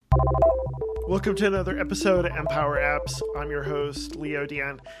Welcome to another episode of Empower Apps. I'm your host, Leo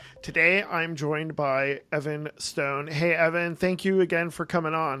Dian. Today, I'm joined by Evan Stone. Hey, Evan, thank you again for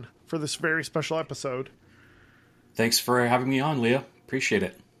coming on for this very special episode. Thanks for having me on, Leo. Appreciate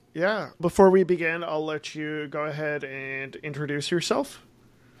it. Yeah. Before we begin, I'll let you go ahead and introduce yourself.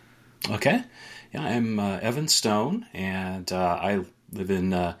 Okay. Yeah, I'm Evan Stone, and I live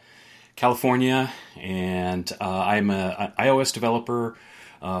in California, and I'm an iOS developer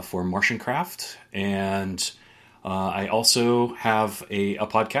for Martian Craft, and I also have a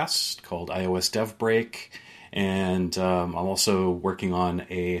podcast called iOS Dev Break, and I'm also working on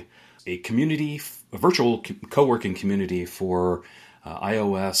a community, a virtual co-working community for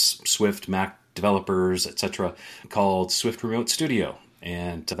iOS, Swift, Mac developers, etc., called Swift Remote Studio,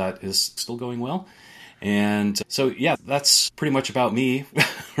 and that is still going well. And so, yeah, that's pretty much about me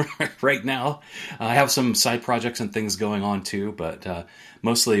right now. I have some side projects and things going on too, but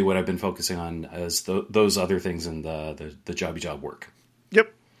mostly what I've been focusing on is those other things and the jobby job work.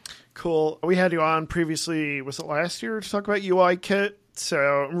 Yep. Cool. We had you on previously, was it last year, to talk about UIKit? So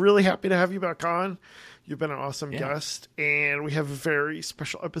I'm really happy to have you back on. You've been an awesome guest, and we have a very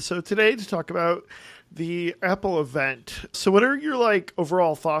special episode today to talk about the Apple event. So what are your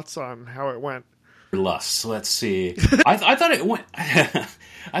overall thoughts on how it went? Let's see. I thought it went.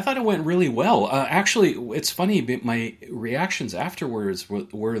 I thought it went really well. Actually, it's funny. My reactions afterwards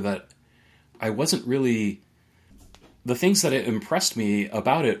were that I wasn't really. The things that impressed me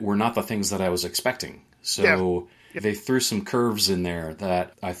about it were not the things that I was expecting. So they threw some curves in there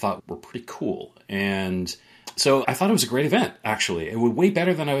that I thought were pretty cool, and so I thought it was a great event. Actually, it was way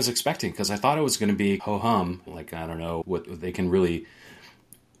better than I was expecting because I thought it was going to be ho hum. I don't know what they can really.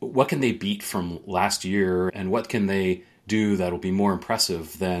 What can they beat from last year, and what can they do that'll be more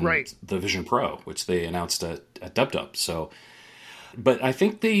impressive than the Vision Pro, which they announced at DubDub. So, but I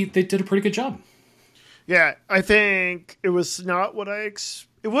think they did a pretty good job. Yeah, I think it was not what it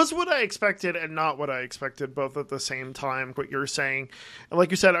was what I expected and not what I expected, both at the same time, what you're saying. And like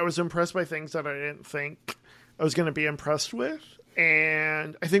you said, I was impressed by things that I didn't think I was going to be impressed with.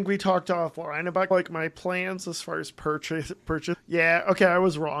 And I think we talked offline about my plans as far as purchase. Yeah, okay, I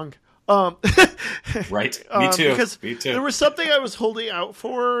was wrong. Right, me too. Because there was something I was holding out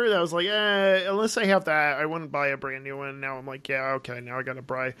for that I was like, unless I have that, I wouldn't buy a brand new one. Now I'm like, yeah, okay, now I got to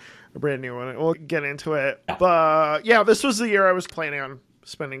buy a brand new one. We'll get into it. Yeah. But yeah, this was the year I was planning on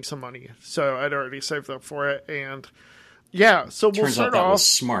spending some money, so I'd already saved up for it. And yeah, so we'll Turns start out that off was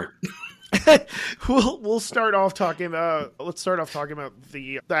smart. Let's start off talking about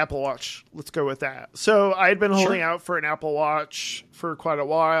the Apple Watch. Let's go with that. So I'd been holding out for an Apple Watch for quite a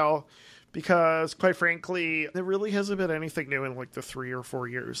while because, quite frankly, there really hasn't been anything new in the 3 or 4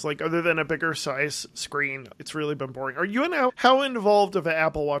 years. Other than a bigger size screen, it's really been boring. Are you how involved of an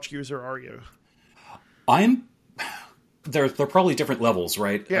Apple Watch user are you? There are probably different levels,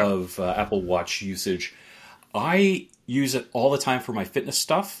 right, of Apple Watch usage. I use it all the time for my fitness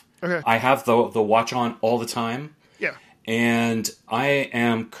stuff. Okay. I have the watch on all the time. Yeah. And I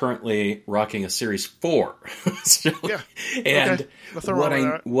am currently rocking a Series 4. And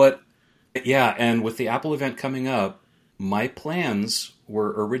and with the Apple event coming up, my plans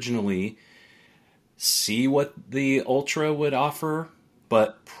were originally see what the Ultra would offer,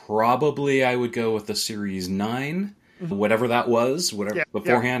 but probably I would go with the Series 9, whatever that was,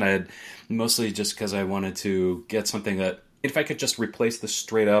 beforehand. I had mostly just because I wanted to get something that if I could just replace this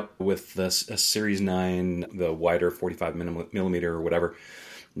straight up with a Series 9, the wider 45 millimeter or whatever,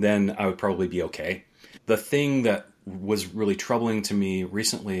 then I would probably be okay. The thing that was really troubling to me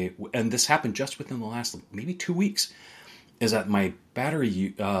recently, and this happened just within the last maybe 2 weeks, is that my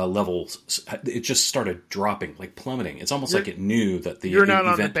battery levels, it just started dropping, plummeting. It's almost like it knew that the You're not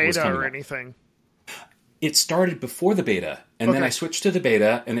on the event was beta coming or up. anything. It started before the beta, and then I switched to the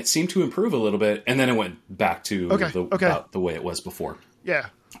beta, and it seemed to improve a little bit, and then it went back to about the way it was before. Yeah.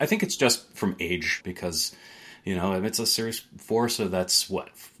 I think it's just from age, because, it's a Series 4, so that's, 4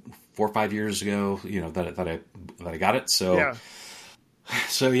 or 5 years ago, that I got it, so... Yeah.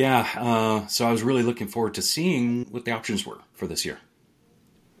 So I was really looking forward to seeing what the options were for this year.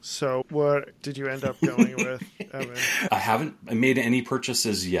 So what did you end up going with, Evan? I haven't made any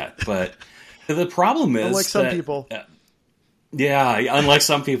purchases yet, but... The problem is unlike some people. Unlike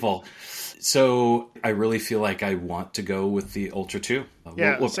some people. So I really feel like I want to go with the Ultra 2.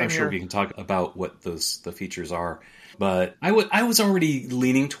 I'm sure we can talk about what the features are. But I was already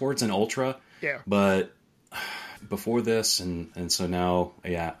leaning towards an Ultra. Yeah. But before this, and so now,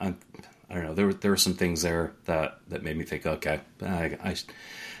 I don't know. There were some things there that made me think, okay, I'm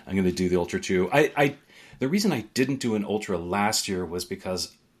going to do the Ultra 2. The reason I didn't do an Ultra last year was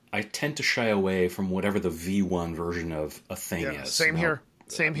because I tend to shy away from whatever the V1 version of a thing is. Same here.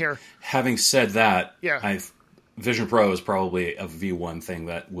 Same here. Having said that, Yeah. Vision Pro is probably a V1 thing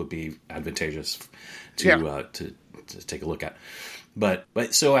that would be advantageous to take a look at. But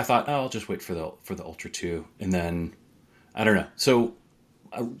so I thought, I'll just wait for the Ultra 2, and then I don't know. So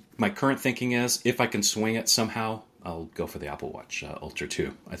my current thinking is, if I can swing it somehow, I'll go for the Apple Watch Ultra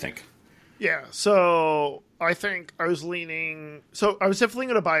 2, I think. Yeah, so I think I was leaning... So I was definitely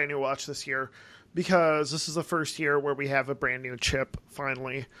going to buy a new watch this year, because this is the first year where we have a brand new chip,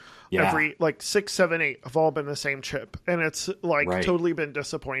 finally. Yeah. Every, 6, 7, 8 have all been the same chip. And it's, totally been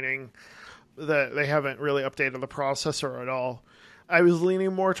disappointing that they haven't really updated the processor at all. I was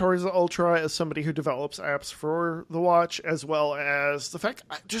leaning more towards the Ultra as somebody who develops apps for the watch, as well as the fact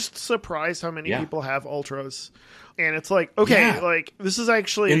I'm just surprised how many people have Ultras. And it's like, okay, this is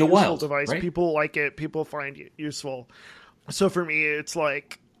actually in the a useful wild device. Right? People like it. People find it useful. So for me, it's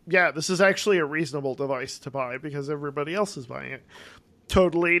like, yeah, this is actually a reasonable device to buy because everybody else is buying it.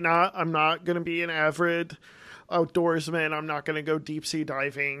 Totally not. I'm not going to be an avid outdoorsman. I'm not going to go deep sea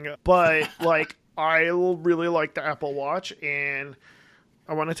diving. But I really like the Apple Watch, and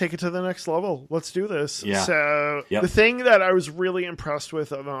I want to take it to the next level. Let's do this. Yeah. So the thing that I was really impressed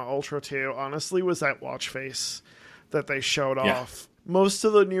with on the Ultra 2, honestly, was that watch face that they showed off. Most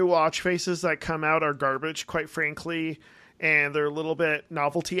of the new watch faces that come out are garbage, quite frankly, and they're a little bit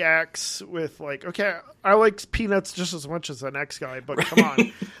novelty acts with okay, I like Peanuts just as much as the next guy, but come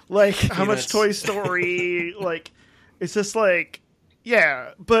on. How much Toy Story, it's just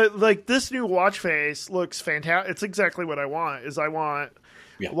yeah, but this new watch face looks fantastic. It's exactly what I want. I want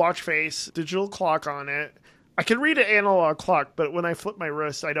watch face, digital clock on it. I can read an analog clock, but when I flip my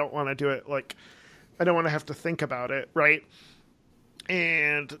wrist, I don't want to do it I don't want to have to think about it, right?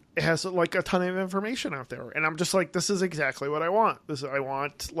 And it has a ton of information out there, and I'm just this is exactly what I want. This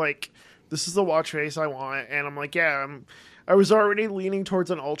is the watch face I want, and I'm I was already leaning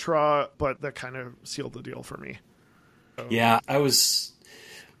towards an Ultra, but that kind of sealed the deal for me. Yeah, I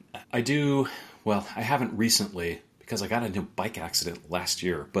haven't recently, because I got into a bike accident last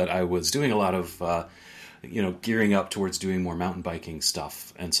year, but I was doing a lot of, gearing up towards doing more mountain biking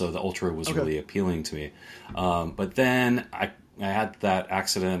stuff. And so the Ultra was really appealing to me. But then I had that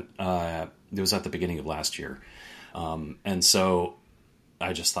accident, it was at the beginning of last year. And so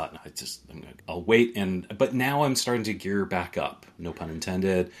I just thought, I'll wait. But now I'm starting to gear back up, no pun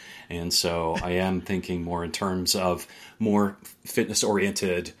intended. And so I am thinking more in terms of more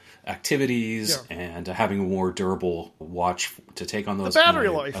fitness-oriented activities and having a more durable watch to take on those. The battery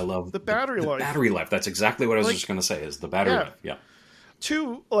life. I love the battery life. Battery life. That's exactly what I was just going to say, is the battery life. Yeah.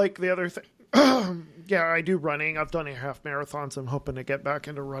 Two, the other thing. I do running. I've done half marathons. I'm hoping to get back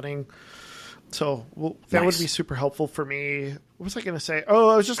into running. So that would be super helpful for me. What was I going to say? Oh,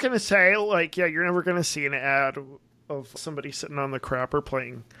 I was just going to say, you're never going to see an ad of somebody sitting on the crapper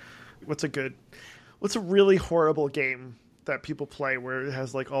playing. What's a really horrible game that people play where it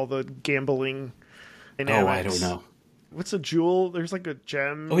has all the gambling dynamics? Oh, I don't know. What's a jewel? There's a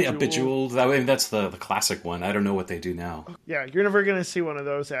gem. Oh yeah, Bejeweled. That's the classic one. I don't know what they do now. Yeah, you're never going to see one of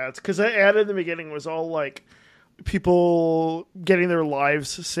those ads, because the ad in the beginning was all people getting their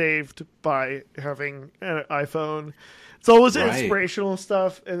lives saved by having an iPhone. It's always inspirational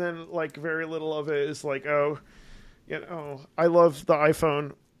stuff, and then very little of it is I love the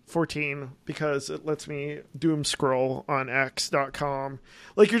iPhone 14 because it lets me doom scroll on x.com.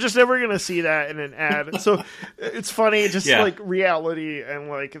 You're just never going to see that in an ad. So it's funny, just reality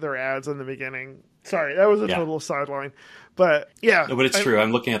and their ads in the beginning. Sorry, that was a total sideline. But yeah. No, but it's true.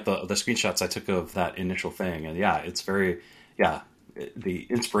 I'm looking at the screenshots I took of that initial thing, and it's very, the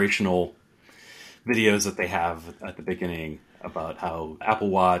inspirational videos that they have at the beginning about how Apple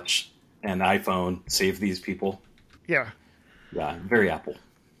Watch and iPhone save these people. Yeah. Yeah, very Apple.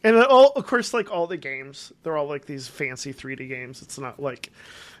 And of course, all the games, they're all these fancy 3D games. It's not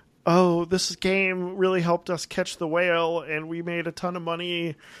this game really helped us catch the whale and we made a ton of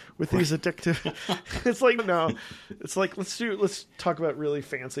money with these addictive. It's no. It's let's talk about really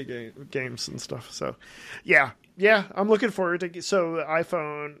fancy games and stuff. So, yeah, I'm looking forward to. So the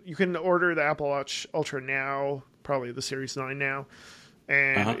iPhone, you can order the Apple Watch Ultra now, probably the Series 9 now,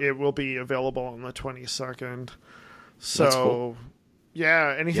 and it will be available on the 22nd. So. That's cool.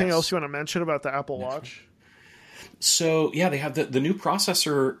 Yeah, anything else you want to mention about the Apple Watch? So, they have the new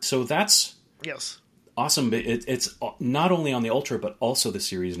processor. So that's awesome. It's not only on the Ultra, but also the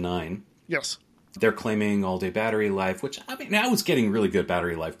Series 9. Yes. They're claiming all-day battery life, which, I was getting really good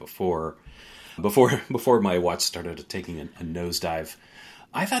battery life before my watch started taking a nosedive.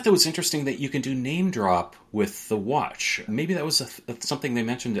 I thought that was interesting that you can do name drop with the watch. Maybe that was something they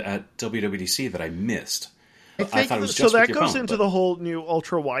mentioned at WWDC that I missed. I thought it was just so. That with your goes phone, into the whole new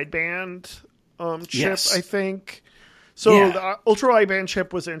ultra wideband chip. Yes. I think. So the ultra wideband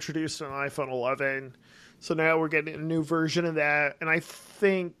chip was introduced in iPhone 11. So now we're getting a new version of that, and I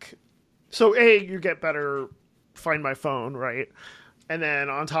think so. You get better Find My Phone, right? And then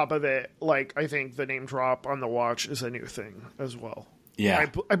on top of it, like I think the name drop on the watch is a new thing as well. Yeah,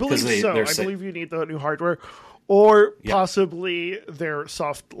 I believe so. I believe you need the new hardware, or possibly their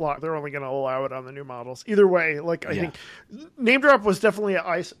soft lock. They're only going to allow it on the new models. Either way, like I think name drop was definitely an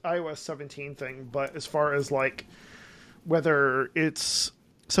iOS 17 thing. But as far as like whether it's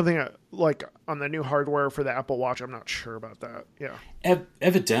something like on the new hardware for the Apple Watch, I'm not sure about that. Yeah,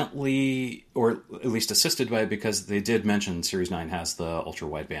 evidently, or at least assisted by it, because they did mention Series 9 has the ultra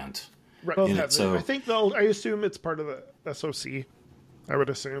wideband. Right. So I think I assume it's part of the SoC. I would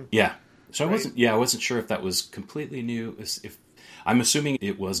assume. Yeah. So I wasn't sure if that was completely new. If I'm assuming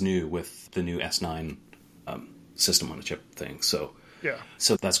it was new with the new S9 system on a chip thing. So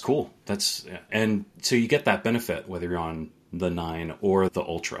So that's cool. And so you get that benefit whether you're on the 9 or the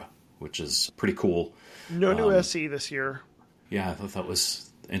Ultra, which is pretty cool. No new SE this year. Yeah, I thought that was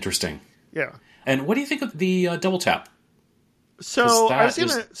interesting. Yeah. And what do you think of the double tap? So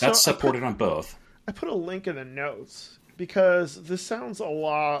that's supported on both. I put a link in the notes because this sounds a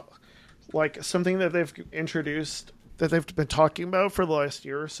lot like something that they've introduced that they've been talking about for the last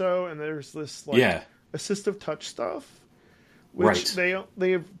year or so. And there's this assistive touch stuff, which they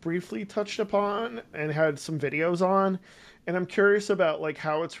have briefly touched upon and had some videos on. And I'm curious about like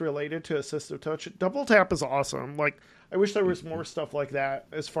how it's related to assistive touch. Double tap is awesome. Like I wish there was more stuff like that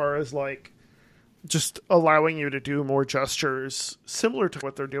as far as like just allowing you to do more gestures similar to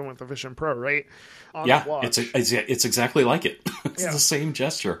what they're doing with the Vision Pro, right? On the watch. It's exactly like it. It's the same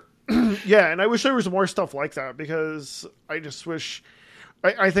gesture. Yeah, and I wish there was more stuff like that because I just wish...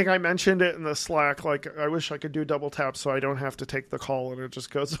 I think I mentioned it in the Slack, like, I wish I could do double tap so I don't have to take the call and it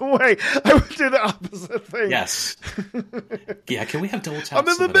just goes away. I would do the opposite thing. Yes. Yeah, can we have double tap? I'm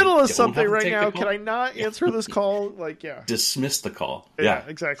in the middle of something right now. Can I not answer this call? Like, Dismiss the call. Yeah,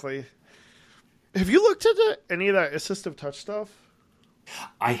 exactly. Have you looked into any of that assistive touch stuff?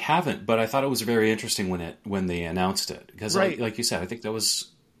 I haven't, but I thought it was very interesting when they announced it. Because, like you said, I think that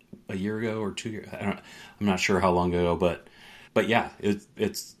was a year ago or 2 years. I'm not sure how long ago, but yeah,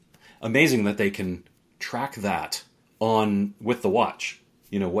 it's amazing that they can track that with the watch.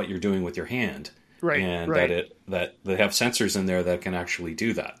 You know what you're doing with your hand, right? And that they have sensors in there that can actually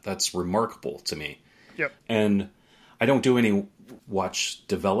do that. That's remarkable to me. Yep. And I don't do any watch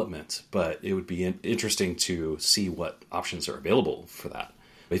development, but it would be interesting to see what options are available for that.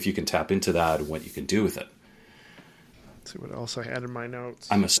 If you can tap into that and what you can do with it. Let's see what else I had in my notes.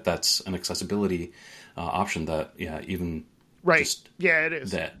 That's an accessibility option that even. Right. It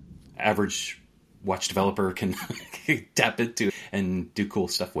is. That average watch developer can tap into and do cool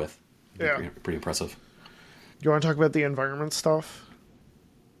stuff with. Pretty impressive. You want to talk about the environment stuff?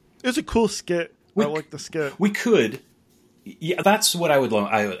 It was a cool skit. I like the skit. We could. Yeah, that's what I would love.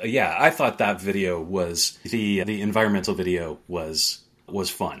 I thought that video was the environmental video was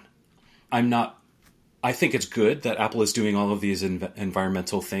fun. I think it's good that Apple is doing all of these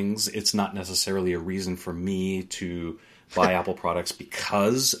environmental things. It's not necessarily a reason for me to buy Apple products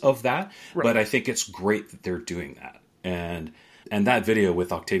because of that, but I think it's great that they're doing that. And that video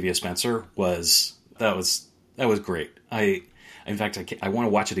with Octavia Spencer was great. In fact, I want to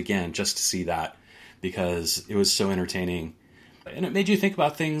watch it again just to see that because it was so entertaining. And it made you think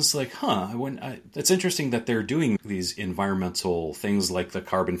about things like, it's interesting that they're doing these environmental things like the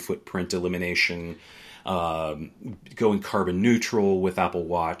carbon footprint elimination, going carbon neutral with Apple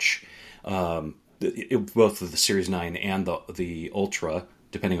Watch, both of the Series 9 and the Ultra,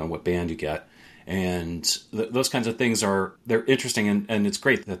 depending on what band you get. And those kinds of things they're interesting, and it's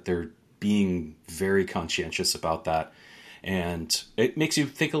great that they're being very conscientious about that. And it makes you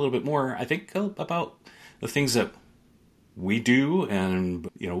think a little bit more, I think, about the things that we do, and,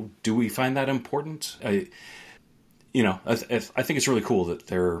 do we find that important? I think it's really cool that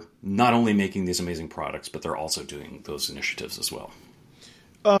they're not only making these amazing products, but they're also doing those initiatives as well.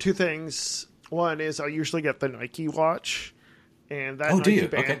 Two things. One is I usually get the Nike watch, and that Nike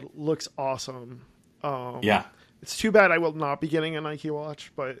band looks awesome. It's too bad I will not be getting a Nike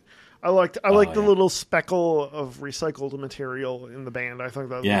watch, but I like the little speckle of recycled material in the band. I think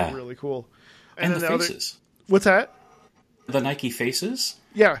that looks really cool. And the faces. What's that? The Nike faces?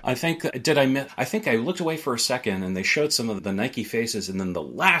 Yeah. I think I looked away for a second and they showed some of the Nike faces, and then the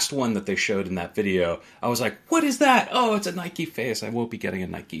last one that they showed in that video, I was like, what is that? Oh, it's a Nike face. I won't be getting a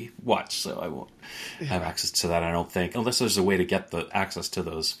Nike watch, so I won't have access to that, I don't think. Unless there's a way to get the access to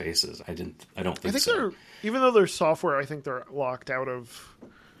those faces. I don't think so. They're, even though they're software, I think they're locked out of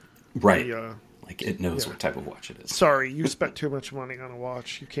Right. Like it knows what type of watch it is. Sorry, you spent too much money on a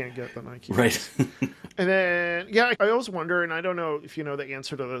watch. You can't get the Nike. Right. And then, I always wonder, and I don't know if you know the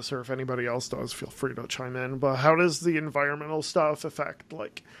answer to this or if anybody else does, feel free to chime in, but how does the environmental stuff affect,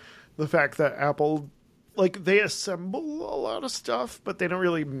 like, the fact that Apple, like, they assemble a lot of stuff, but they don't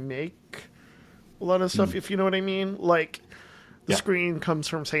really make a lot of stuff, if you know what I mean? Like, the screen comes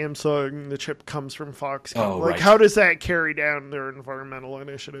from Samsung, the chip comes from Foxconn. Like, how does that carry down their environmental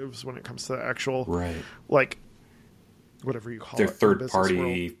initiatives when it comes to the actual, like, whatever you call their it,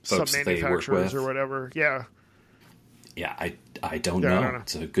 third-party folks that they work with or whatever? Yeah, I don't know.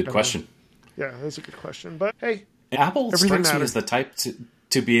 It's a good question. Yeah, that's a good question. But hey, Apple strikes me as the type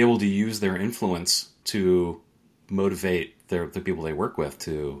to be able to use their influence to motivate the people they work with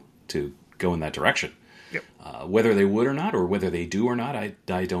to go in that direction. Yep. Whether they would or not, or whether they do or not,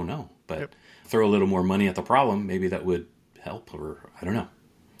 I don't know. But throw a little more money at the problem, maybe that would help, or I don't know.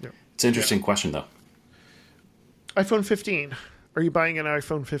 Yep. It's an interesting question, though. iPhone 15. Are you buying an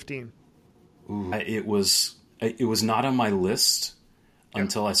iPhone 15? Ooh. It was not on my list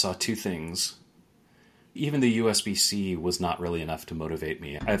until I saw two things. Even the USB-C was not really enough to motivate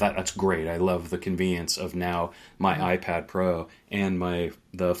me. I thought that's great. I love the convenience of now my iPad Pro and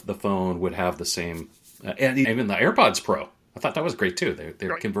the phone would have the same, and even the AirPods Pro. I thought that was great too. They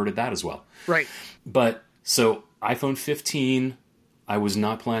converted that as well. Right. But so iPhone 15, I was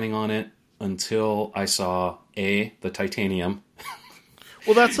not planning on it until I saw the titanium.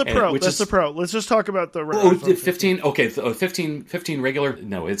 Well, that's the Pro. That's the Pro. Let's just talk about the iPhone 15. Okay, 15 regular.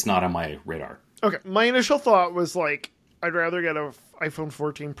 No, it's not on my radar. Okay, my initial thought was like, I'd rather get an iPhone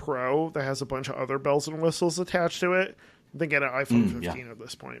 14 Pro that has a bunch of other bells and whistles attached to it than get an iPhone 15 at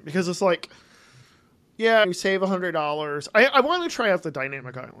this point. Because it's like, you save $100. I want to try out the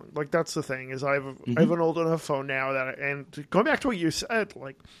Dynamic Island. Like, that's the thing, is I have an old enough phone now that, and going back to what you said,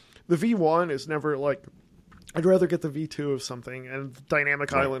 like, the V1 is never like, I'd rather get the V2 of something, and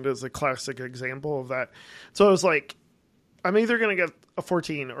Dynamic Island is a classic example of that. So I was like, I'm either going to get a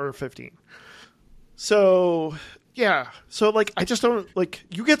 14 or a 15. So, So, like, I just don't, like,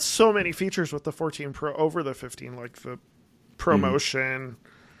 you get so many features with the 14 Pro over the 15, like the ProMotion,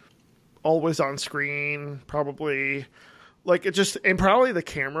 always on screen, probably. Like, it just, and probably the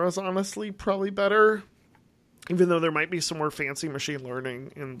camera is honestly probably better. Even though there might be some more fancy machine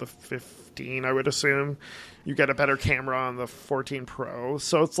learning in the 15, I would assume. You get a better camera on the 14 Pro.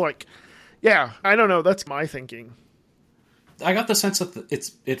 So it's like, I don't know. That's my thinking. I got the sense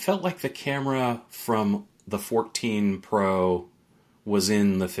that it felt like the camera from the 14 Pro was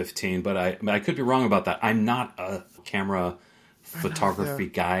in the 15, but I could be wrong about that. I'm not a camera photography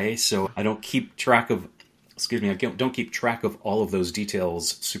guy, so I don't keep track of... Excuse me, I don't keep track of all of those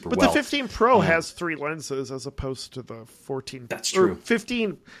details super well. But the 15 Pro has 3 lenses as opposed to the 14. That's true.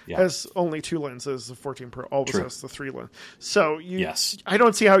 15 has only 2 lenses. The 14 Pro always has the 3 lenses. So I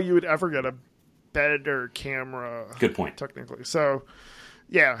don't see how you would ever get a better camera. Good point. Technically. So,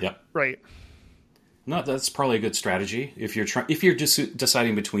 right. No, that's probably a good strategy if you're just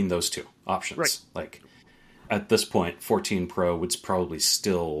deciding between those two options. Right. Like at this point, 14 Pro would probably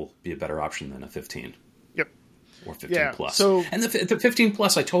still be a better option than a 15. Or 15 Plus. So, and the 15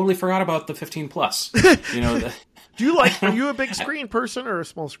 Plus, I totally forgot about the 15 Plus. Are you a big screen person or a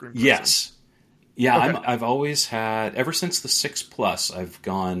small screen person? Yes. Yeah, okay. I've always had, ever since the 6 Plus, I've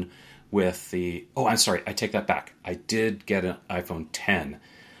gone with the, I'm sorry, I take that back. I did get an iPhone 10,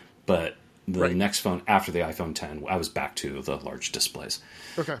 but the next phone after the iPhone 10, I was back to the large displays.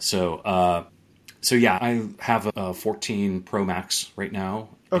 Okay. So I have a 14 Pro Max right now.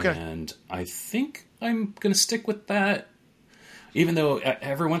 Okay. And I think I'm going to stick with that, even though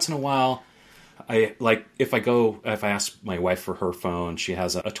every once in a while, if I ask my wife for her phone, she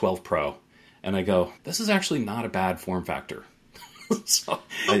has a 12 Pro, and I go, this is actually not a bad form factor.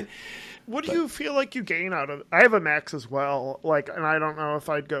 What do you feel like you gain out of it? I have a Max as well, and I don't know if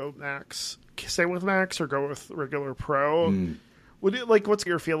I'd go Max, stay with Max or go with regular Pro. What's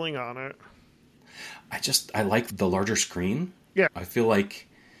your feeling on it? I like the larger screen. Yeah. I feel like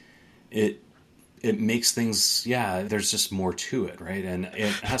it makes things, there's just more to it, right? And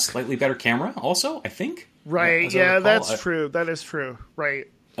it has slightly better camera also, I think. Right, that's true. That is true. Right.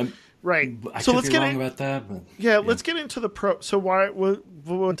 Right. So let's get about that. But, let's get into the Pro. So what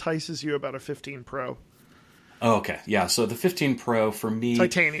entices you about a 15 Pro? Oh, okay. Yeah. So the 15 Pro for me,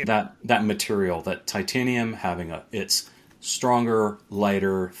 Titanium. that material, that titanium having it's stronger,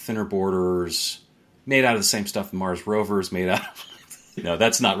 lighter, thinner borders, made out of the same stuff Mars rovers made out of.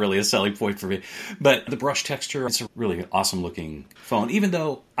 That's not really a selling point for me. But the brush texture, it's a really awesome looking phone, even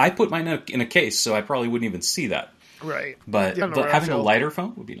though I put mine in a case, so I probably wouldn't even see that. Right. But having a lighter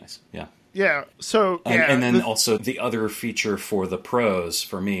phone would be nice. Yeah. Yeah. So, yeah. And then also the other feature for the Pros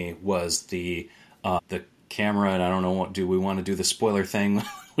for me was the camera, and I don't know, do we want to do the spoiler thing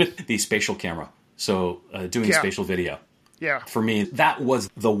with the spatial camera? So doing spatial video. Yeah. For me, that was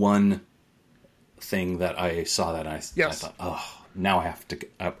the one thing that I saw that I thought, oh, now I have to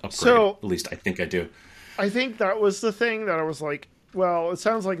upgrade. So, at least I think I do. I think that was the thing that I was like, well, it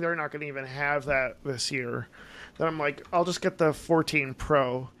sounds like they're not going to even have that this year. Then I'm like, I'll just get the 14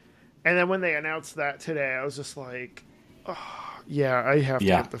 Pro. And then when they announced that today, I was just like, oh, yeah, I have to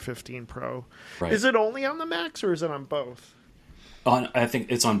get the 15 Pro. Right. Is it only on the Max or is it on both? I think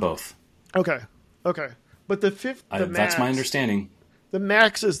it's on both. Okay. But the Max, that's my understanding. The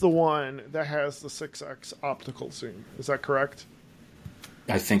Max is the one that has the 6x optical zoom. Is that correct?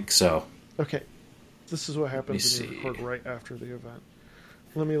 I think so. Okay. This is what happens when you record right after the event.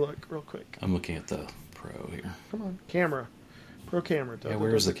 Let me look real quick. I'm looking at the Pro here. Come on. Camera. Pro camera. Yeah,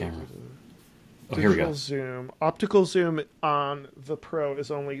 where is the camera? Oh, here we go. Zoom. Optical zoom on the Pro is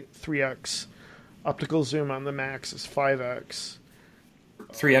only 3x. Optical zoom on the Max is 5x.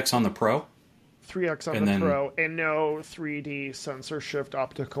 3x on the Pro? 3x on the Pro, and no 3D sensor shift,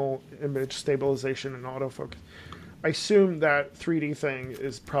 optical image stabilization, and autofocus. I assume that 3D thing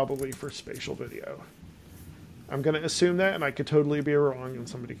is probably for spatial video. I'm going to assume that, and I could totally be wrong, and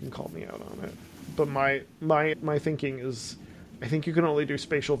somebody can call me out on it. But my thinking is, I think you can only do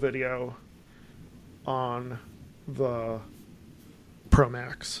spatial video on the Pro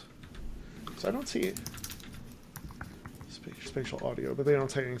Max. So I don't see spatial audio, but they don't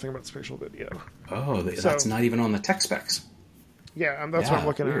say anything about spatial video. Oh, that's not even on the tech specs. Yeah, that's what I'm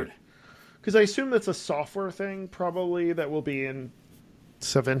looking at. Because I assume that's a software thing, probably, that will be in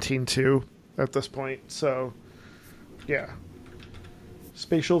 17.2 at this point. So, yeah.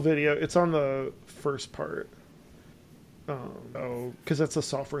 Spatial video, it's on the first part. Because that's a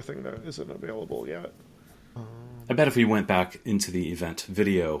software thing that isn't available yet. I bet if we went back into the event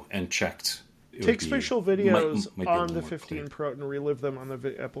video and checked... Take spatial videos on the 15 Pro and relive them on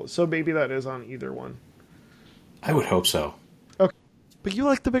the Apple. So maybe that is on either one. I would hope so. Okay. But you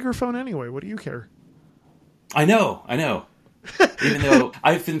like the bigger phone anyway. What do you care? I know. Even though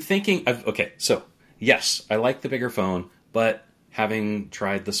I've been thinking... Okay, so, yes, I like the bigger phone, but having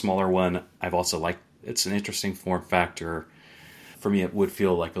tried the smaller one, I've also liked... It's an interesting form factor. For me, it would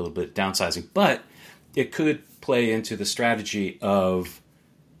feel like a little bit downsizing. But it could play into the strategy of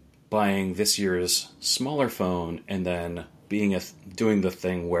buying this year's smaller phone and then doing the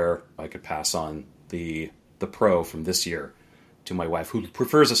thing where I could pass on the Pro from this year to my wife, who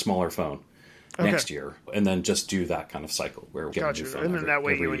prefers a smaller phone next year, and then just do that kind of cycle where we get a new phone. And then that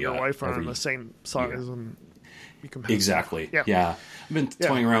way you and your wife are on the same size and you can pass. Exactly. Yeah. I've been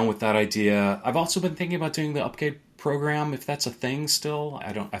toying around with that idea. I've also been thinking about doing the upgrade program, if that's a thing still.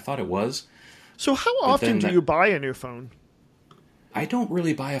 I thought it was. So how often do you buy a new phone? I don't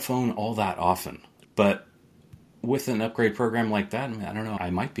really buy a phone all that often, but with an upgrade program like that, I don't know, I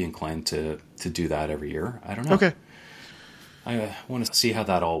might be inclined to do that every year. I don't know. Okay. I want to see how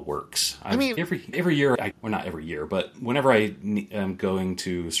that all works. Every year, not every year, but whenever I am going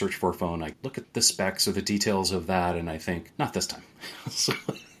to search for a phone, I look at the specs or the details of that, and I think, not this time.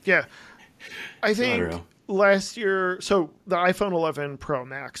 Yeah. I think last year, so the iPhone 11 Pro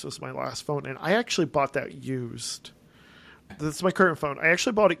Max was my last phone, and I actually bought that used. That's my current phone. I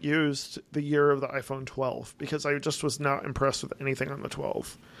actually bought it used the year of the iPhone 12 because I just was not impressed with anything on the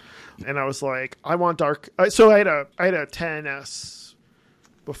 12. And I was like, I want dark. So I had a 10S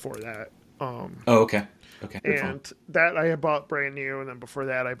before that. Okay. And that I had bought brand new, and then before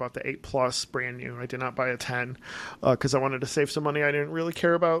that I bought the 8 Plus brand new. I did not buy a 10 because I wanted to save some money. I didn't really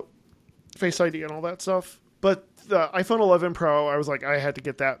care about Face ID and all that stuff. But the iPhone 11 Pro, I was like, I had to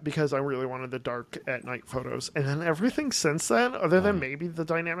get that because I really wanted the dark at night photos. And then everything since then, other than maybe the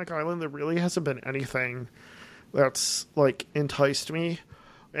dynamic island, there really hasn't been anything that's like enticed me.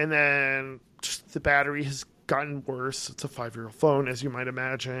 And then just the battery has gotten worse. It's a 5-year-old phone, as you might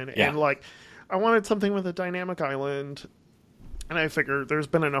imagine. Yeah. And like, I wanted something with a dynamic island. And I figured there's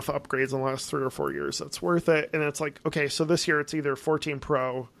been enough upgrades in the last 3 or 4 years that's worth it. And it's like, okay, so this year it's either 14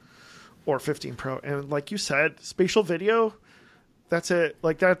 Pro or 15 Pro. And like you said, spatial video, that's it.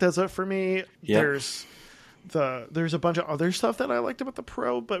 Like that does it for me. Yep. There's There's a bunch of other stuff that I liked about the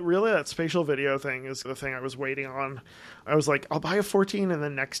Pro, but really that spatial video thing is the thing I was waiting on. I was like, I'll buy a 14 and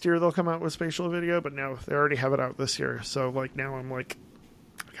then next year they'll come out with spatial video, but no, they already have it out this year. So like now I'm like,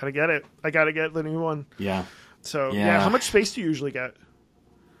 I gotta get it. I gotta get the new one. Yeah. So yeah, how much space do you usually get?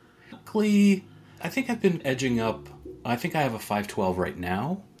 Luckily, I think I've been edging up. I think I have a 512 right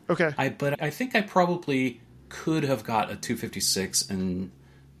now. Okay. But I think I probably could have got a 256 and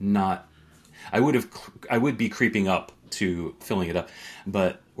not. I would be creeping up to filling it up,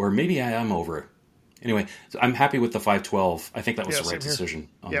 or maybe I am over it. Anyway, so I'm happy with the 512. I think that was the right decision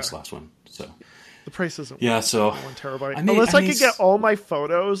on this last one. So the price isn't 1 terabyte. Unless I could get all my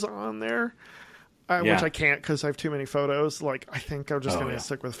photos on there, which I can't because I have too many photos. Like I think I'm just going to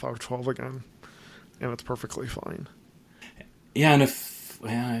stick with 512 again, and it's perfectly fine. Yeah, and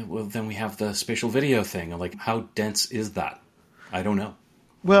then we have the spatial video thing. Like, how dense is that? I don't know.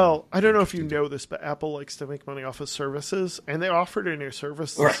 Well, I don't know if you know this, but Apple likes to make money off of services, and they offered a new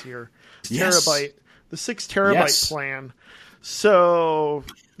service this year. Terabyte, the 6 terabyte plan. So,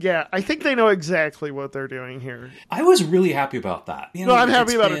 yeah, I think they know exactly what they're doing here. I was really happy about that. No, I'm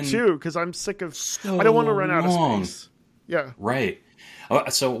happy about it too, because I'm sick of... I don't want to run out of space. Yeah. Right.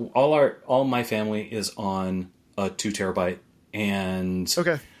 So all my family is on a 2 terabyte, and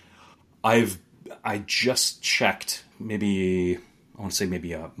I just checked maybe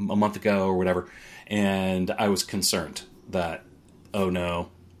a month ago or whatever, and I was concerned that, oh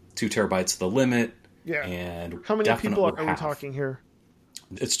no, 2 terabytes the limit. Yeah. And how many people are we talking here?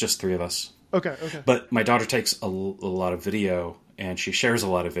 It's just 3 of us. Okay. But my daughter takes a lot of video, and she shares a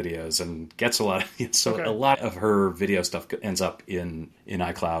lot of videos and gets a lot of... a lot of her video stuff ends up in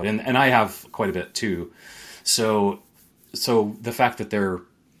iCloud, and I have quite a bit too. So the fact that they're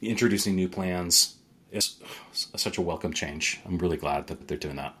introducing new plans is such a welcome change. I'm really glad that they're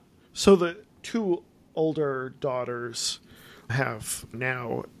doing that. So the 2 older daughters have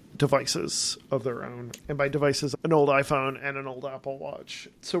now devices of their own. And by devices, an old iPhone and an old Apple Watch.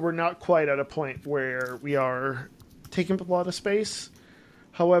 So we're not quite at a point where we are taking up a lot of space.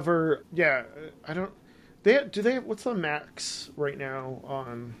 However, yeah, what's the max right now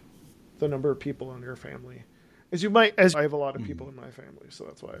on the number of people in your family? As I have a lot of people in my family, so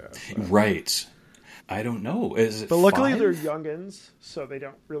that's why I asked that. Right. I don't know. Is it But luckily 5? they're youngins, so they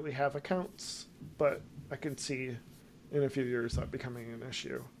don't really have accounts. But I can see in a few years that becoming an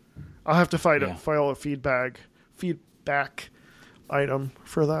issue. I'll have to file a feedback item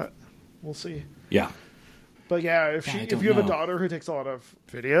for that. We'll see. Yeah. But yeah, if you have a daughter who takes a lot of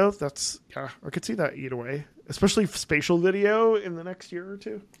video, I could see that eat away. Especially spatial video in the next year or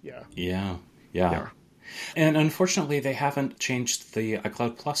two. Yeah. Yeah. And unfortunately, they haven't changed the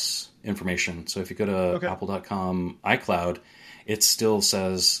iCloud Plus information. So if you go to apple.com iCloud, it still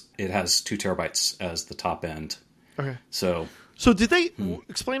says it has 2 terabytes as the top end. Okay. So did they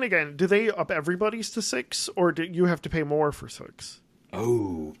explain again? Do they up everybody's to 6, or do you have to pay more for 6?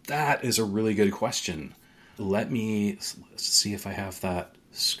 Oh, that is a really good question. Let's see if I have that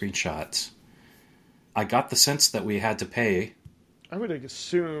screenshot. I got the sense that we had to pay. I would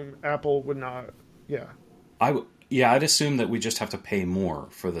assume Apple would not. Yeah. I'd assume that we just have to pay more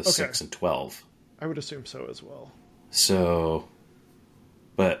for the 6 and 12. I would assume so as well. So,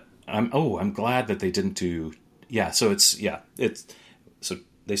 but I'm glad that they didn't do. Yeah. So so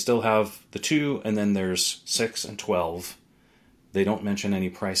they still have the 2, and then there's 6 and 12. They don't mention any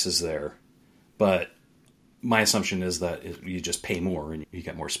prices there, but my assumption is that you just pay more and you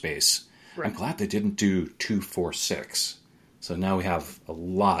get more space. Right. I'm glad they didn't do 2, 4, 6. So now we have a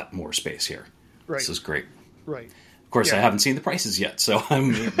lot more space here. Right. This is great. Right. Of course, I haven't seen the prices yet, so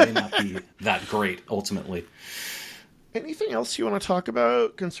it may not be that great ultimately. Anything else you want to talk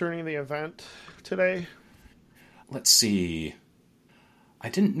about concerning the event today? Let's see. I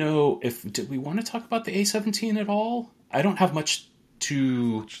didn't know did we want to talk about the A17 at all? I don't have much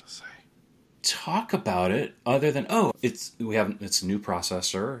to talk about it other than it's a new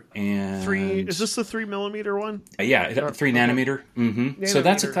processor and 3. Is this the 3mm one? Yeah, 3 nanometer. Mm-hmm. So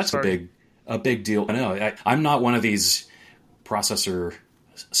that's a big deal. I know I'm not one of these processor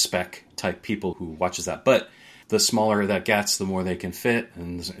spec type people who watches that, but the smaller that gets, the more they can fit,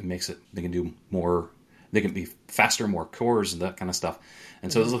 and it makes it they can do more. They can be faster, more cores, and that kind of stuff.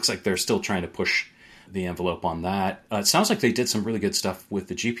 And so it looks like they're still trying to push the envelope on that. It sounds like they did some really good stuff with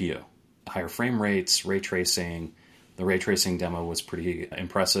the GPU. Higher frame rates, ray tracing. The ray tracing demo was pretty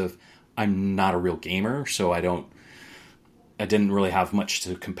impressive. I'm not a real gamer, so I didn't really have much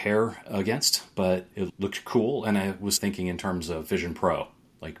to compare against, but it looked cool, and I was thinking in terms of Vision Pro.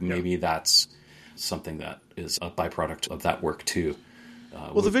 Like maybe that's something that is a byproduct of that work too.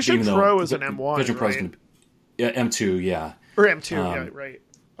 The Vision Pro is an M1, Vision Pro is going to Yeah, M2, yeah. Or M2, yeah, right.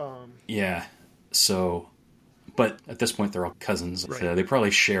 Yeah. So, but at this point, they're all cousins. Right. So they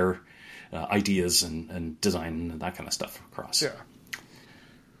probably share ideas and design and that kind of stuff across. Yeah.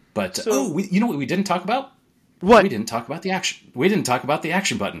 But you know what we didn't talk about? What? We didn't talk about the action. We didn't talk about the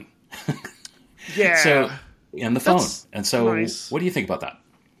action button. Yeah. So and the phone. That's And so, nice. what do you think about that?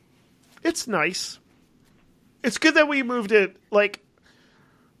 It's nice. It's good that we moved it. Like,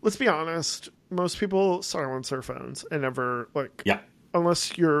 let's be honest. Most people silence their phones and never Yeah.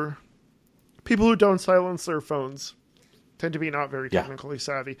 unless you're people who don't silence their phones tend to be not very technically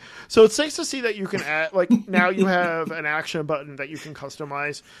savvy. So it's nice to see that you can add, like, now you have an action button that you can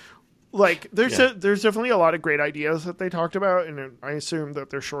customize. Like, there's definitely a lot of great ideas that they talked about, and I assume that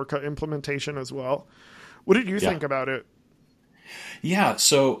there's shortcut implementation as well. What did you think about it? Yeah,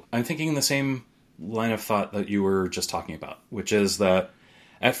 so I'm thinking in the same line of thought that you were just talking about, which is that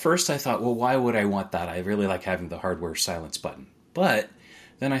at first I thought, well, why would I want that? I really like having the hardware silence button. But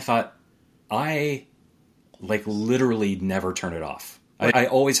then I thought, I literally never turn it off. I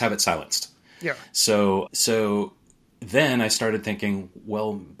always have it silenced. Yeah. So then I started thinking,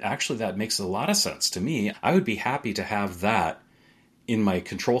 well, actually that makes a lot of sense to me. I would be happy to have that in my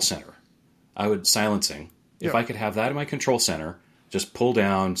control center. Silencing. If I could have that in my control center, just pull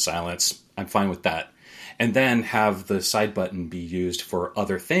down, silence, I'm fine with that. And then have the side button be used for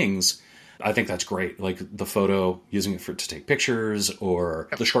other things. I think that's great. Like the photo, using it to take pictures, or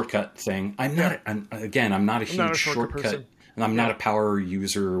the shortcut thing. I'm not a huge shortcut person. and I'm not a power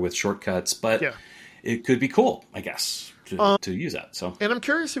user with shortcuts, but it could be cool, I guess, to use that. So, and I'm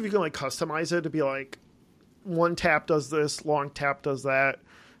curious if you can customize it to be like one tap does this, long tap does that,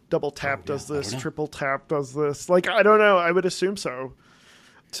 double tap does this, triple tap does this. Like, I don't know. I would assume so.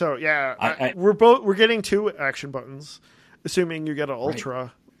 So yeah, we're getting 2 action buttons, assuming you get an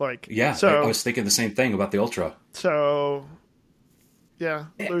Ultra. Right. I was thinking the same thing about the Ultra. So, yeah,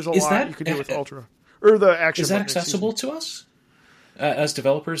 there's a lot you can do with Ultra. Or the action button. Is that accessible to us? As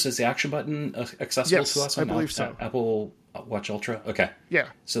developers, is the action button accessible to us on I believe so. Apple Watch Ultra? Okay. Yeah.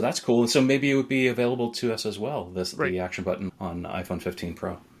 So that's cool. And so maybe it would be available to us as well, the action button on iPhone 15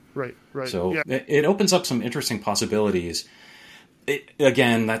 Pro. Right. So it opens up some interesting possibilities.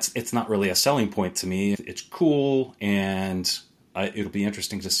 It's not really a selling point to me. It's cool, and it'll be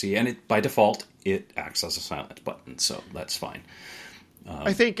interesting to see. And by default, it acts as a silent button, so that's fine.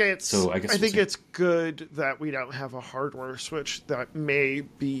 I think it's good that we don't have a hardware switch that may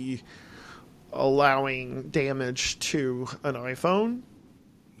be allowing damage to an iPhone.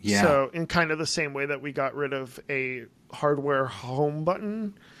 Yeah. So in kind of the same way that we got rid of a hardware home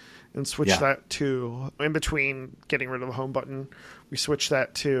button and switched that to, in between getting rid of the home button, we switched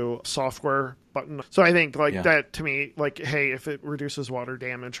that to software button. So I think that, to me, hey, if it reduces water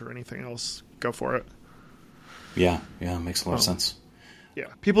damage or anything else, go for it. Yeah, makes a lot of sense. Yeah,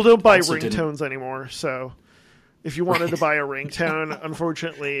 people don't buy ringtones anymore, so if you wanted to buy a ringtone,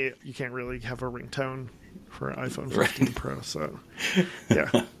 unfortunately, you can't really have a ringtone for iPhone 15 Pro, so yeah.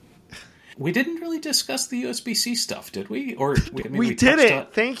 We didn't really discuss the USB-C stuff, did we? Or we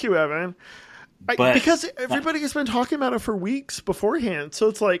didn't. Thank you, Evan. Because everybody has been talking about it for weeks beforehand, so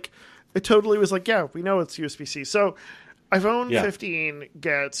it's it totally was we know it's USB-C. So iPhone 15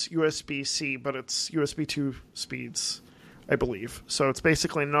 gets USB-C, but it's USB 2 speeds, I believe. So it's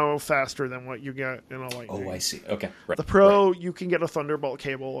basically no faster than what you get in a Lightning. Oh, I see. Okay. Right. The Pro, you can get a Thunderbolt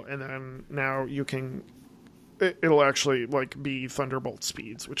cable, and then now you can... It'll actually be Thunderbolt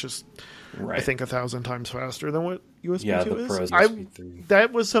speeds, which is, I think, 1,000 times faster than what USB 2 is. Pro is USB 3.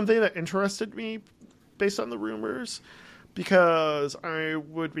 That was something that interested me based on the rumors, because I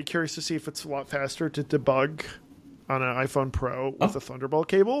would be curious to see if it's a lot faster to debug on an iPhone Pro with a Thunderbolt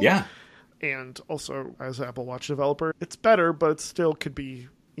cable. Yeah. And also, as an Apple Watch developer, it's better, but it still could be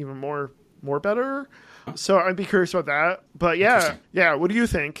even more better. So I'd be curious about that. But yeah, what do you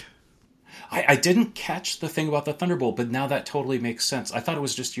think? I didn't catch the thing about the Thunderbolt, but now that totally makes sense. I thought it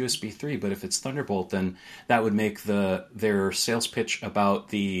was just USB 3, but if it's Thunderbolt, then that would make their sales pitch about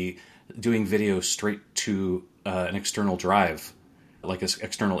doing video straight to an external drive, like an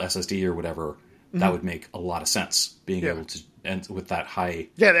external SSD or whatever. Mm-hmm. That would make a lot of sense, being able to, and with that high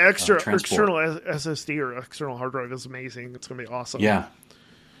the external SSD or external hard drive is amazing. It's going to be awesome.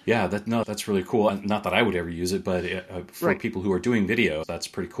 Yeah, that's really cool. Not that I would ever use it, but for people who are doing video, that's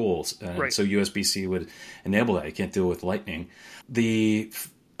pretty cool. So USB-C would enable that. You can't deal with Lightning.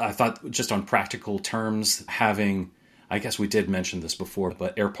 I thought, just on practical terms, having, I guess we did mention this before,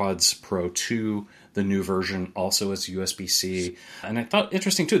 but AirPods Pro 2, the new version, also is USB-C. And I thought,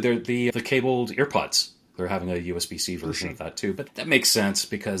 interesting too, they're the cabled AirPods. They're having a USB-C version of that too. But that makes sense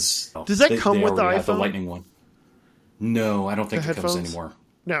because... Does that come with the iPhone? Have the Lightning one. No, I don't think The it comes headphones? anymore.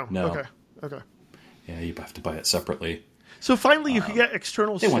 No. No. Okay. Yeah, you have to buy it separately. So finally, you can get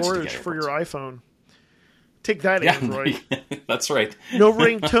external they want you to storage get for your AirPods. iPhone. Take that, Yeah, Android. that's right. No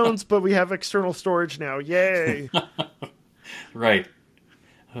ringtones, but we have external storage now. Yay! Right.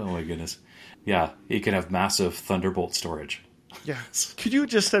 Oh my goodness. Yeah, you can have massive Thunderbolt storage. Yeah. Could you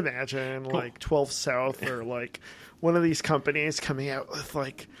just imagine, like, 12 South or, like, one of these companies coming out with,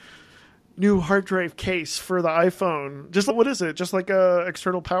 like, new hard drive case for the iPhone? Just, what is it? Just like a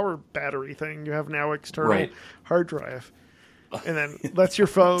external power battery thing. You have now external hard drive. And then that's your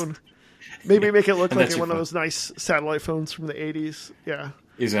phone. Maybe make it look like one of those nice satellite phones from the 80s. Yeah.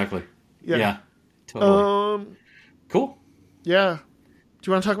 Exactly. Yeah. Totally. Cool. Yeah. Do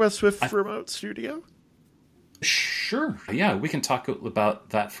you want to talk about Swift Remote Studio? Sure. Yeah, we can talk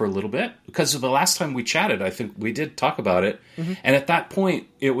about that for a little bit. Because the last time we chatted, I think we did talk about it. Mm-hmm. And at that point,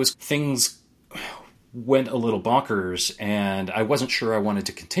 it was things went a little bonkers, and I wasn't sure I wanted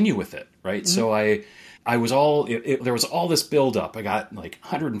to continue with it, right? Mm-hmm. So I was there was all this buildup. I got like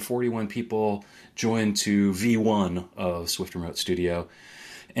 141 people joined to V1 of Swift Remote Studio.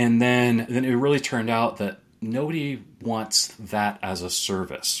 And then it really turned out that nobody wants that as a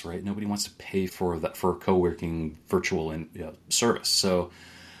service, right? Nobody wants to pay for that for co-working virtual service. So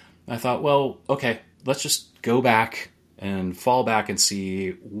I thought, well, okay, let's just go back and fall back and see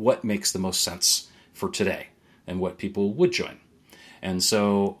what makes the most sense for today and what people would join. And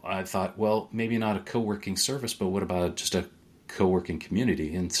so I thought, well, maybe not a co-working service, but what about just a co-working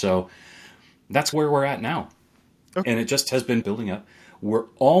community? And so that's where we're at now. Okay. And it just has been building up. We're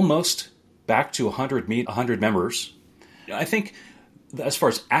almost back to 100 members. I think as far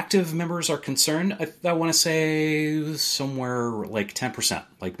as active members are concerned, I want to say somewhere like 10%,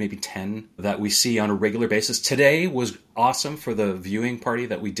 like maybe 10 that we see on a regular basis. Today was awesome for the viewing party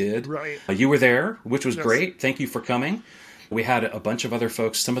that we did. Right. You were there, which was great. Thank you for coming. We had a bunch of other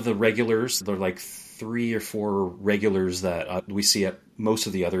folks, some of the regulars. There are like 3 or 4 regulars that we see at most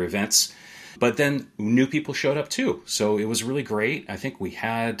of the other events. But then new people showed up too. So it was really great. I think we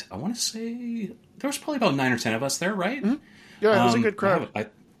had, I want to say, there was probably about 9 or 10 of us there, right? Mm-hmm. Yeah, it was a good crowd.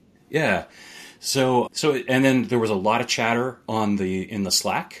 Yeah. So, and then there was a lot of chatter in the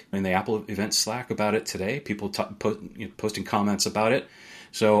Slack, in the Apple event Slack about it today. People posting comments about it.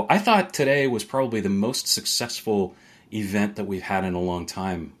 So I thought today was probably the most successful event that we've had in a long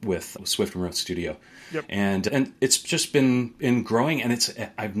time with Swift Remote Studio. Yep. And it's just been growing,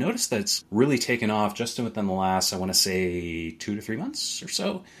 and I've noticed that it's really taken off just within the last, I want to say, 2 to 3 months or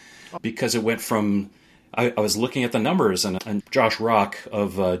so, because it went from, I was looking at the numbers, and Josh Rock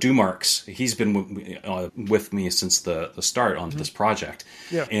of Dumarks, he's been with me since the start on this project.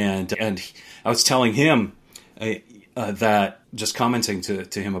 Yeah. And I was telling him that, just commenting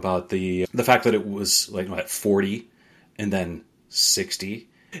to him about the fact that it was like at 40 and then 60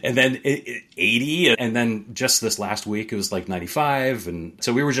 and then 80, and then just this last week it was like 95, and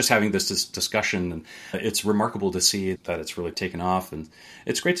so we were just having this discussion, and it's remarkable to see that it's really taken off, and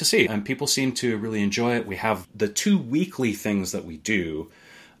it's great to see, and people seem to really enjoy it. We have the 2 weekly things that we do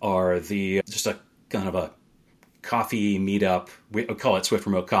are just a kind of a coffee meetup. We call it Swift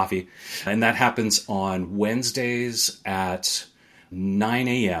Remote Coffee, and that happens on Wednesdays at 9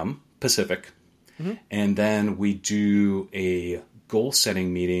 a.m. Pacific, mm-hmm. and then we do a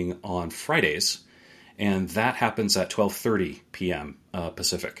goal-setting meeting on Fridays, and that happens at 12:30 p.m.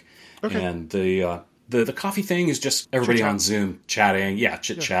 Pacific. Okay. And the coffee thing is just everybody chit-chat on Zoom chatting,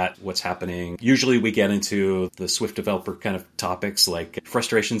 chit-chat, what's happening. Usually we get into the Swift developer kind of topics like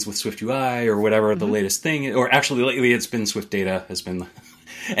frustrations with Swift UI or whatever the latest thing, or actually lately it's been Swift Data has been,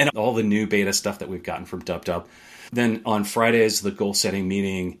 and all the new beta stuff that we've gotten from DubDub. Then on Fridays, the goal-setting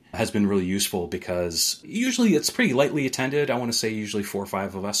meeting has been really useful because usually it's pretty lightly attended. I want to say usually 4 or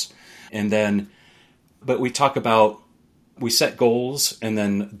 5 of us. But we talk about, we set goals, and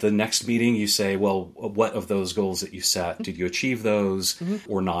then the next meeting you say, well, what of those goals that you set, did you achieve those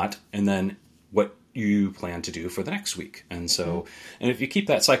or not? And then what you plan to do for the next week. And so, and if you keep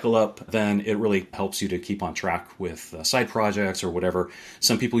that cycle up, then it really helps you to keep on track with side projects or whatever.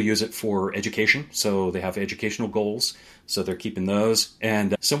 Some people use it for education, so they have educational goals, so they're keeping those.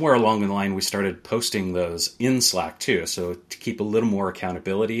 And somewhere along the line, we started posting those in Slack too, so to keep a little more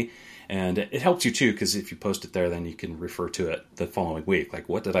accountability. And it helps you too, because if you post it there, then you can refer to it the following week. Like,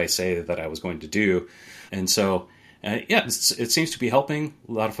 what did I say that I was going to do? And so, it seems to be helping.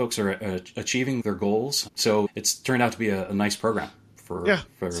 A lot of folks are achieving their goals. So it's turned out to be a nice program for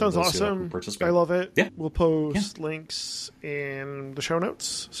sounds awesome. Participate. I love it. Yeah. We'll post links in the show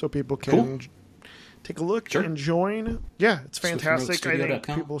notes so people can take a look and join. Yeah, it's fantastic. I think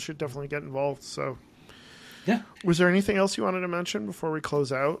people should definitely get involved. So Yeah. Was there anything else you wanted to mention before we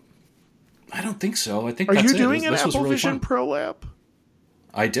close out? I don't think so. I think Are that's you doing it. an This was Apple really Vision fun. Pro Lab?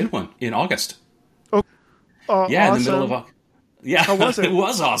 I did one in August. Oh, Yeah, awesome. in the middle of August. Yeah, How was it? It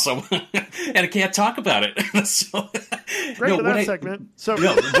was awesome, and I can't talk about it. So, Great for that segment. So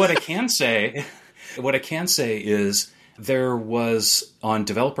no, what I can say is there was on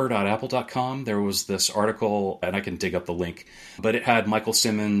developer.apple.com, there was this article, and I can dig up the link, but it had Michael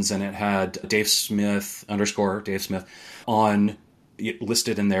Simmons and it had Dave Smith on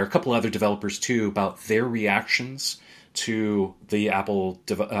listed in there, a couple other developers too, about their reactions to the Apple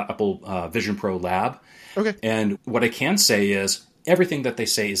Vision Pro Lab. Okay. And what I can say is everything that they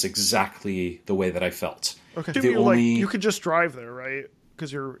say is exactly the way that I felt. Okay. You could just drive there, right?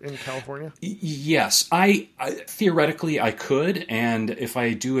 Because you're in California? Yes. I theoretically I could, and if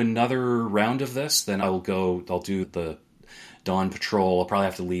I do another round of this, then I'll do the dawn patrol. I'll probably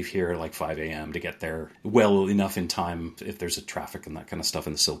have to leave here at like 5 a.m. to get there well enough in time if there's a traffic and that kind of stuff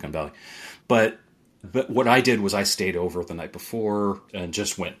in the Silicon Valley. But what I did was I stayed over the night before and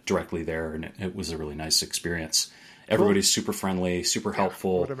just went directly there, and it was a really nice experience. Everybody's super friendly, super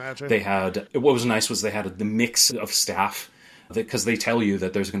helpful. I would imagine. They had, what was nice was they had the mix of staff, because they tell you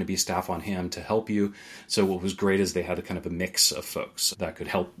that there's going to be staff on hand to help you. So what was great is they had a kind of a mix of folks that could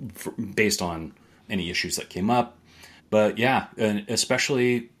help based on any issues that came up. But yeah, and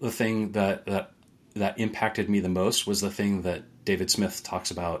especially the thing that impacted me the most was the thing that David Smith talks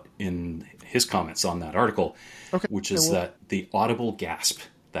about in his comments on that article, which is that the audible gasp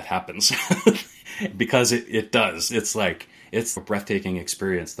that happens because it does. It's like, it's a breathtaking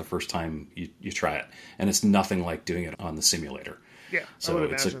experience the first time you try it. And it's nothing like doing it on the simulator. Yeah, so I would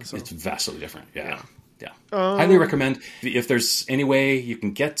imagine so. It's vastly different. Yeah. Highly recommend. If there's any way you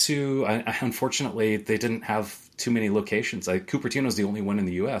can get to, unfortunately, they didn't have too many locations. Cupertino is the only one in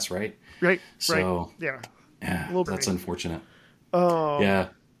the U.S., right? Right. So, yeah. That's unfortunate. Yeah.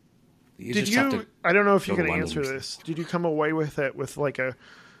 I don't know if you go can to London answer or this. Did you come away with it with like a,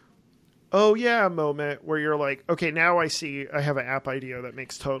 oh yeah, moment where you're like, okay, now I see I have an app idea that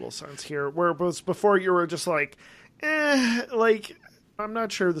makes total sense here. Where before you were just like, I'm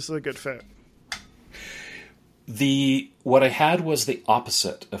not sure this is a good fit. What I had was the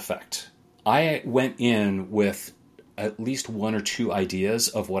opposite effect. I went in with at least one or two ideas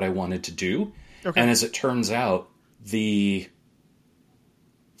of what I wanted to do. Okay. And as it turns out, the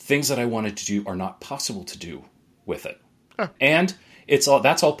things that I wanted to do are not possible to do with it. Oh. And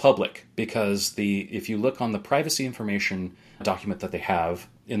that's all public, because if you look on the privacy information document that they have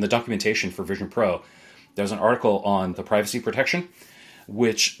in the documentation for Vision Pro, there's an article on the privacy protection,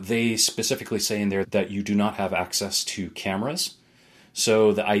 which they specifically say in there that you do not have access to cameras.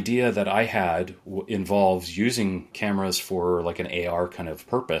 So the idea that I had involves using cameras for like an AR kind of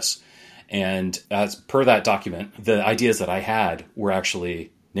purpose. And as per that document, the ideas that I had were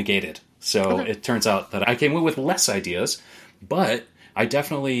actually negated. So It turns out that I came away with less ideas, but I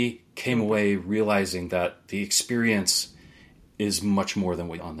definitely came away realizing that the experience is much more than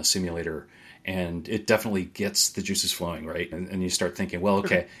what on the simulator. And it definitely gets the juices flowing, right? And you start thinking, well,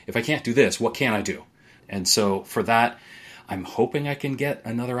 okay, if I can't do this, what can I do? And so for that, I'm hoping I can get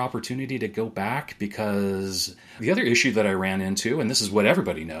another opportunity to go back, because the other issue that I ran into, and this is what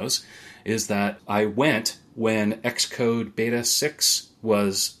everybody knows, is that I went when Xcode Beta 6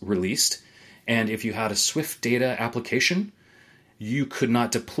 was released, and if you had a Swift Data application, you could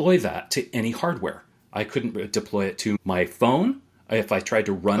not deploy that to any hardware. I couldn't deploy it to my phone if I tried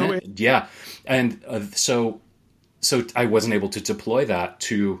to run it. Yeah. And so I wasn't able to deploy that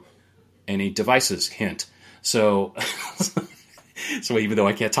to any devices, hint. So even though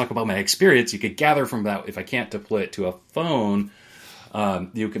I can't talk about my experience, you could gather from that, if I can't deploy it to a phone,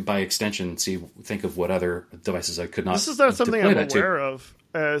 you could, by extension, think of what other devices I could not. This is not something I'm aware of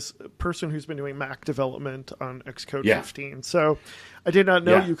as a person who's been doing Mac development on Xcode 15. So I did not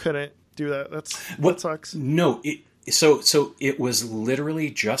know you couldn't do that. That sucks. No, so it was literally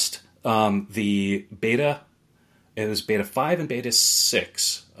just the beta. It was beta 5 and beta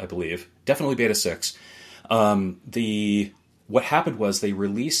 6, I believe. Definitely beta 6. What happened was they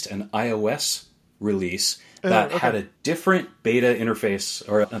released an iOS release that had a different beta interface,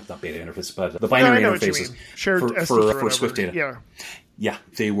 or not beta interface, but the binary interfaces for Swift Data. Yeah,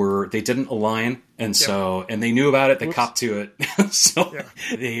 they didn't align, and so and they knew about it. They copped to it, so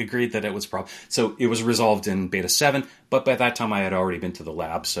they agreed that it was a problem. So it was resolved in beta 7, but by that time I had already been to the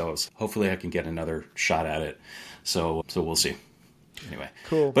lab, so hopefully I can get another shot at it. So we'll see. Anyway,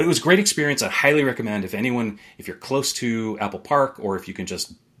 cool. But it was a great experience. I highly recommend if you're close to Apple Park, or if you can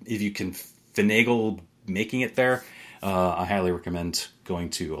finagle making it there, I highly recommend going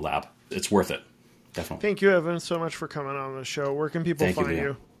to a lab. It's worth it. definitely. Thank you, Evan, so much for coming on the show. Where can people find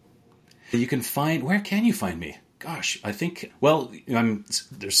you? You can find, where can you find me? Gosh, I think, well,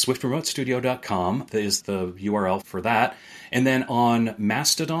 there's SwiftRemoteStudio.com. That is the URL for that. And then on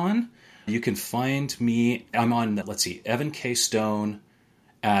Mastodon, you can find me. I'm on, let's see, Evan K. Stone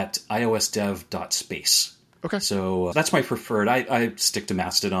at iosdev.space. Okay. So that's my preferred. I stick to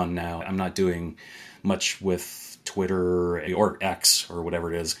Mastodon now. I'm not doing much with Twitter or X or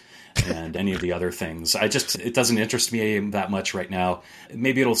whatever it is. And any of the other things. It doesn't interest me that much right now.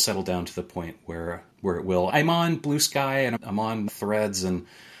 Maybe it'll settle down to the point where it will. I'm on Blue Sky and I'm on Threads and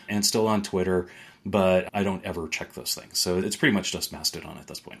still on Twitter, but I don't ever check those things. So it's pretty much just Mastodon at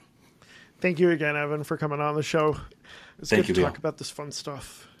this point. Thank you again, Evan, for coming on the show. It's good to talk about this fun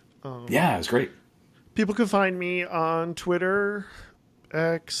stuff. Yeah, it was great. People can find me on Twitter,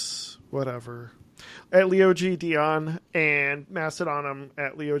 X, whatever, at Leo G. Dion, and Mastodon, I'm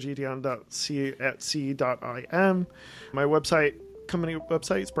at leogdion.c@c.im. My company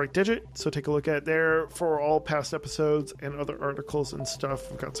website is Bright Digit, so take a look at there for all past episodes and other articles and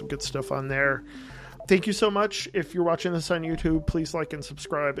stuff. We've got some good stuff on there. Thank you so much. If you're watching this on YouTube, please like and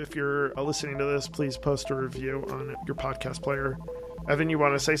subscribe. If you're listening to this, please post a review on your podcast player. Evan, you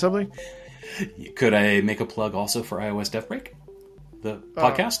want to say something? Could I make a plug also for iOS Dev Break, the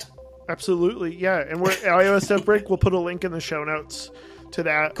podcast? Absolutely, yeah. And we're iOS Dev Break. We'll put a link in the show notes to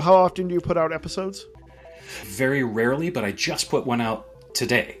that. How often do you put out episodes? Very rarely, but I just put one out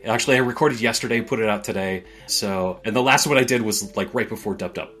today. Actually, I recorded yesterday, put it out today. And the last one I did was like right before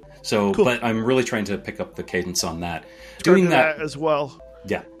Dub Dub. So, cool. But I'm really trying to pick up the cadence on that. Doing that as well.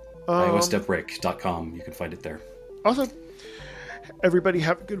 Yeah. iOSDevBreak.com. You can find it there. Awesome. Everybody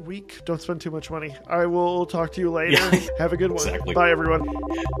have a good week. Don't spend too much money. I will talk to you later. Have a good one. Exactly. Bye, everyone.